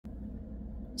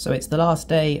So it's the last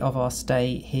day of our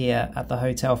stay here at the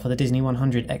hotel for the Disney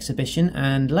 100 exhibition,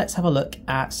 and let's have a look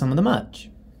at some of the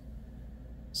merch.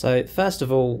 So first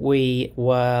of all, we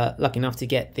were lucky enough to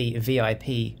get the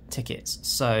VIP tickets.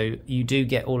 So you do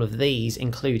get all of these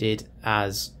included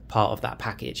as part of that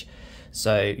package.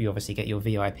 So you obviously get your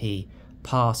VIP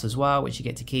pass as well, which you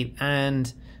get to keep,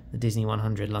 and the Disney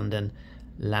 100 London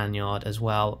lanyard as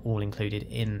well, all included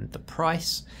in the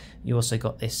price. You also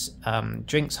got this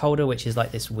drinks holder, which is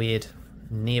like this weird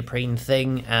neoprene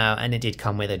thing, and it did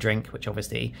come with a drink, which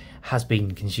obviously has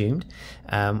been consumed.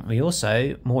 We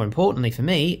also, more importantly for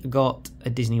me, got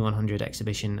a Disney 100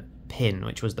 exhibition pin,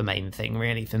 which was the main thing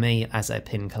really for me. As a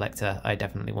pin collector, I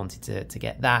definitely wanted to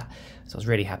get that, so I was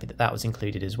really happy that that was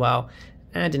included as well.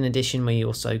 And in addition, we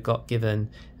also got given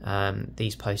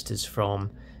these posters from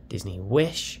Disney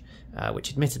Wish, which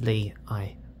admittedly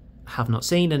I have not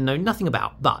seen and know nothing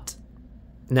about, but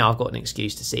now I've got an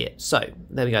excuse to see it. So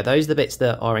there we go, those are the bits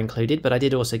that are included, but I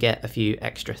did also get a few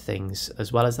extra things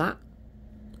as well as that.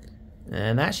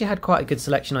 And I actually had quite a good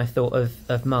selection, I thought,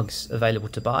 of mugs available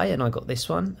to buy, and I got this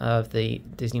one of the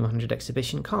Disney 100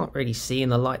 exhibition. Can't really see in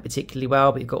the light particularly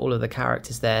well, but you've got all of the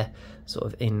characters there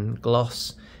sort of in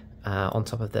gloss on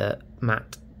top of the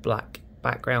matte black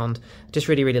background. Just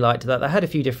really liked that. They had a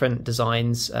few different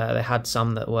designs. They had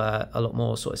some that were a lot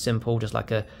more sort of simple, just like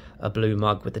a blue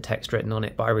mug with the text written on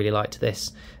it, but I really liked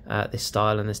this this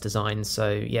style and this design,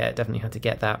 so yeah, definitely had to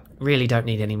get that. Really don't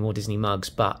need any more Disney mugs,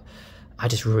 but I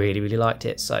just really liked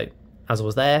it, so as I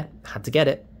was there, had to get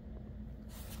it.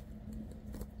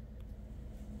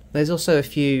 There's also a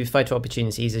few photo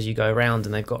opportunities as you go around,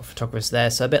 and they've got photographers there,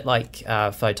 so a bit like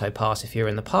Photo Pass if you're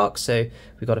in the park. So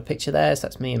we've got a picture there, so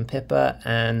that's me and Pippa,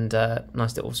 and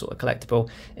nice little sort of collectible.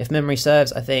 If memory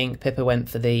serves, I think Pippa went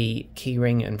for the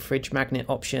keyring and fridge magnet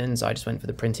options. I just went for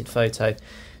the printed photo,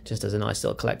 just as a nice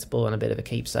little collectible and a bit of a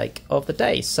keepsake of the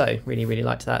day. So really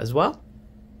liked that as well.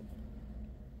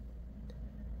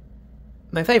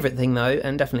 My favourite thing though,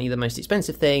 and definitely the most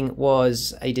expensive thing,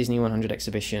 was a Disney 100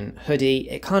 exhibition hoodie.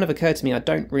 It kind of occurred to me I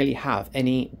don't really have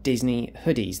any Disney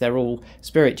hoodies. They're all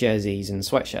Spirit jerseys and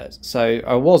sweatshirts. So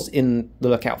I was in the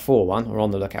lookout for one, or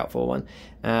on the lookout for one,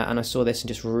 and I saw this and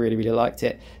just really liked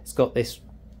it. It's got this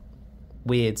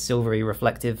weird silvery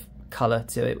reflective colour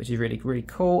to it, which is really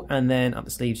cool. And then up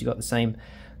the sleeves you've got the same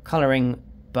colouring,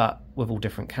 but with all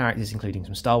different characters, including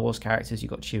some Star Wars characters. You've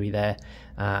got Chewie there,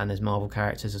 and there's Marvel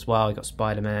characters as well. You've got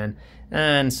Spider-Man,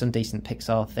 and some decent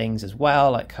Pixar things as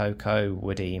well, like Coco,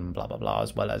 Woody, and blah blah,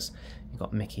 as well as you've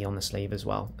got Mickey on the sleeve as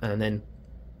well, and then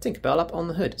Tinkerbell up on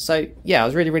the hood. So yeah, I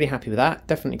was really happy with that.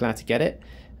 Definitely glad to get it,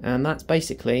 and that's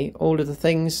basically all of the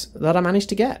things that I managed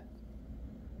to get.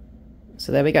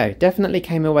 So there we go. Definitely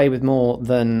came away with more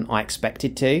than I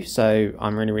expected to, so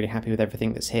I'm really happy with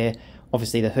everything that's here.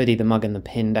 Obviously the hoodie, the mug and the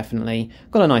pin, definitely.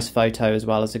 Got a nice photo as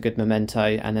well as a good memento,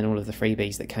 and then all of the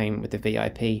freebies that came with the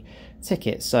VIP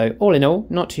ticket. So all in all,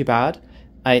 not too bad.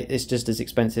 It's just as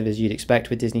expensive as you'd expect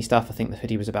with Disney stuff. I think the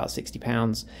hoodie was about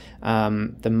 £60.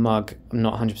 The mug, I'm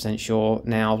not 100% sure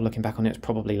now. Looking back on it, it's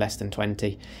probably less than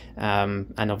 20.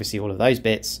 And obviously all of those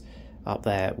bits up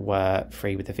there were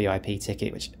free with the VIP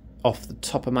ticket, which off the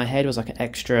top of my head was like an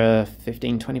extra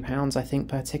 £15–20 I think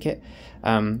per ticket.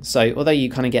 So although you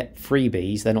kind of get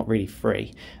freebies, they're not really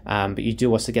free, but you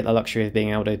do also get the luxury of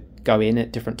being able to go in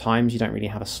at different times. You don't really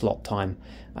have a slot time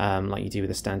like you do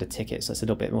with a standard ticket, so it's a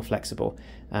little bit more flexible.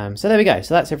 So there we go.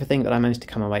 So that's everything that I managed to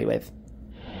come away with.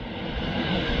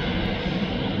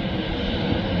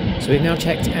 So we've now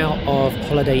checked out of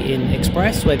Holiday Inn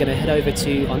Express. We're going to head over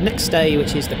to our next stay,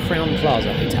 which is the Crowne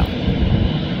Plaza Hotel.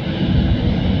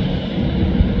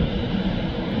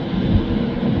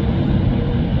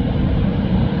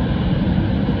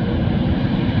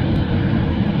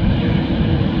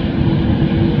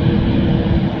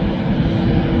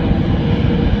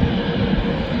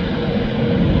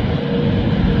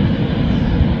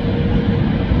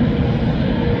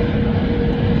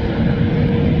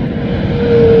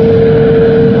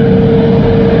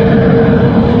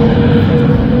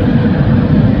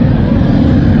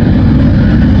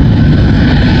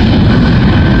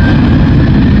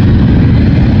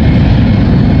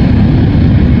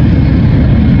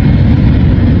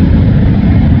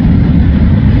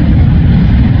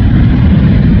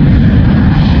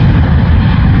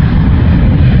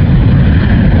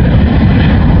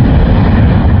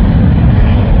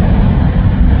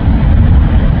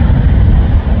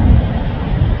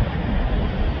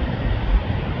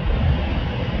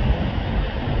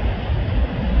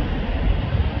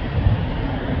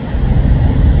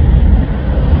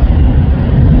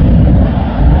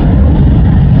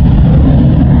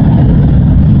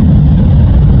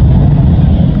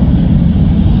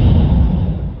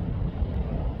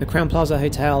 Crowne Plaza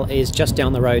Hotel is just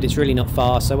down the road. It's really not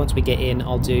far, so once we get in,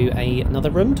 I'll do another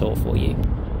room tour for you.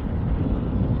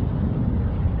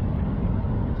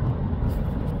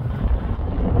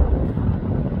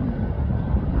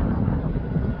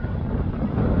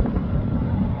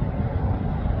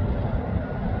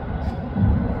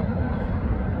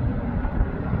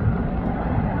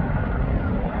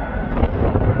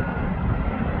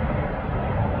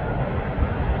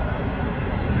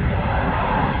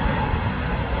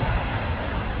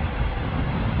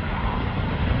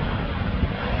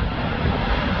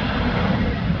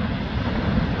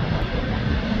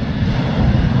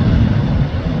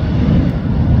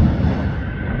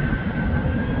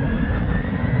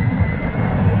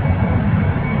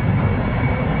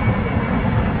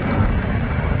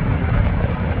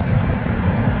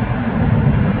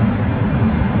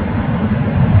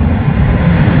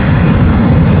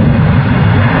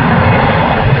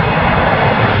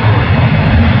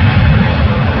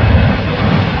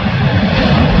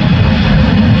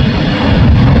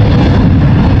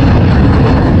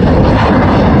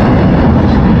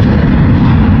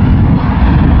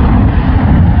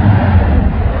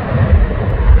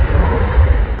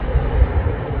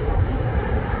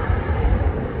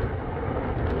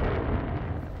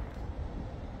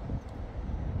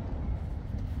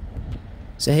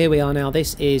 So here we are now.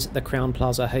 This is the Crowne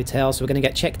Plaza Hotel. So we're going to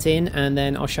get checked in and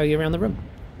then I'll show you around the room.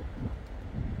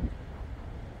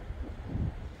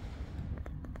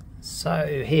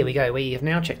 So here we go. We have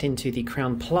now checked into the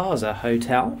Crowne Plaza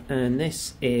Hotel and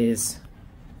this is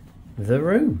the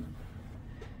room.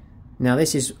 Now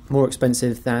this is more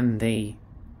expensive than the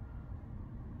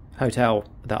hotel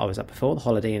that I was at before, the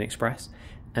Holiday Inn Express.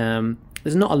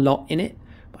 There's not a lot in it,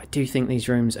 but I do think these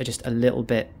rooms are just a little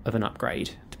bit of an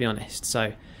upgrade, to be honest.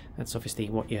 So that's obviously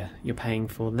what you're paying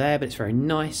for there, but it's very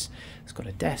nice. It's got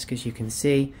a desk, as you can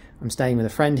see. I'm staying with a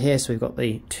friend here, so we've got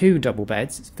the 2 double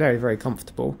beds. It's very, very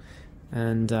comfortable,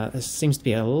 and there seems to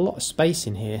be a lot of space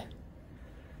in here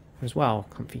as well.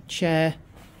 Comfy chair.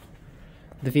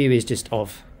 The view is just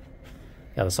of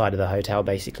the other side of the hotel,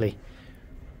 basically.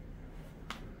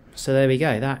 So there we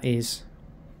go. That is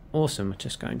awesome. I'll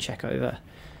just go and check over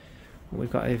what we've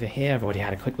got over here. I've already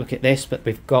had a quick look at this, but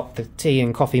we've got the tea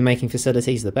and coffee making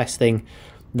facilities, the best thing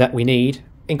that we need,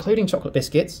 including chocolate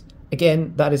biscuits.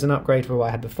 Again, that is an upgrade for what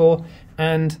I had before,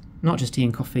 and not just tea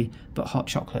and coffee, but hot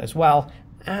chocolate as well,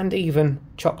 and even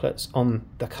chocolates on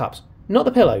the cups. Not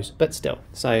the pillows, but still.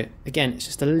 So again, it's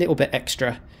just a little bit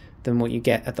extra than what you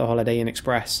get at the Holiday Inn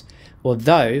Express.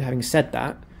 Although, having said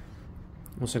that,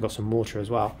 also got some water as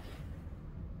well.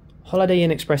 Holiday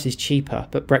Inn Express is cheaper,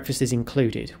 but breakfast is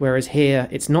included, whereas here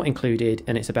it's not included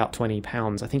and it's about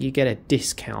 £20. I think you get a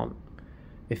discount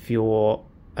if you're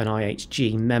an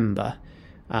IHG member,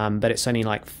 but it's only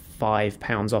like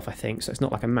 £5 off, I think, so it's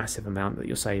not like a massive amount that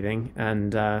you're saving.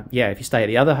 And yeah, if you stay at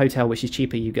the other hotel, which is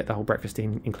cheaper, you get the whole breakfast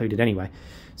included anyway.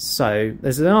 So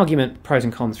there's an argument, pros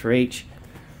and cons for each.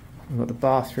 We've got the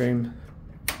bathroom.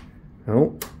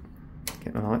 Oh,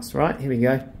 get my lights right, here we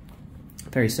go.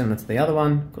 Very similar to the other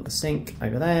one. Got the sink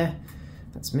over there.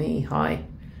 That's me, hi.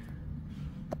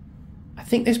 I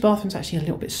think this bathroom's actually a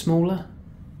little bit smaller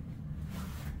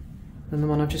than the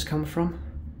one I've just come from.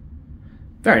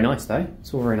 Very nice though,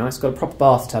 it's all very nice. Got a proper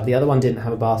bathtub. The other one didn't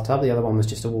have a bathtub. The other one was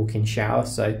just a walk-in shower,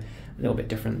 so a little bit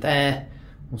different there.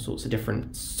 All sorts of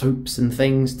different soaps and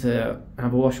things to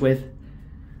have a wash with.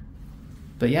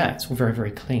 But yeah, it's all very,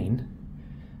 very clean.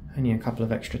 Only a couple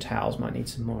of extra towels, might need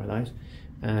some more of those.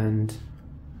 And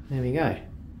there we go.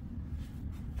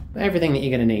 Everything that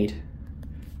you're going to need.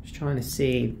 Just trying to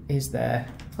see, is there...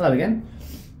 Hello again.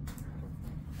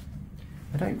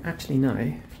 I don't actually know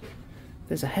if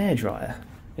there's a hairdryer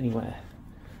anywhere.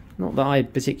 Not that I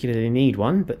particularly need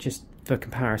one, but just for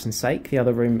comparison's sake. The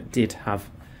other room did have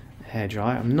a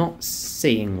hairdryer. I'm not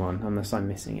seeing one unless I'm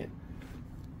missing it.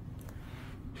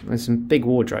 There's some big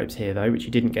wardrobes here though, which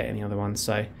you didn't get in the other one,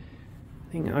 so I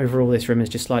think overall this room is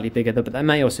just slightly bigger, but that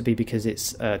may also be because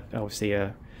it's obviously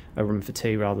a room for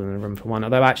 2 rather than a room for 1.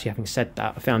 Although actually, having said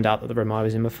that, I found out that the room I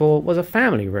was in before was a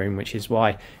family room, which is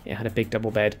why it had a big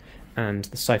double bed and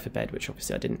the sofa bed, which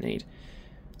obviously I didn't need.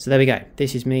 So there we go.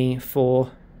 This is me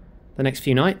for the next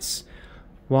few nights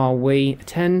while we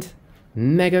attend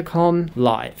MegaCon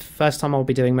Live. First time I'll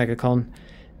be doing MegaCon,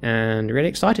 and really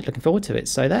excited, looking forward to it.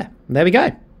 So there we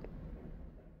go.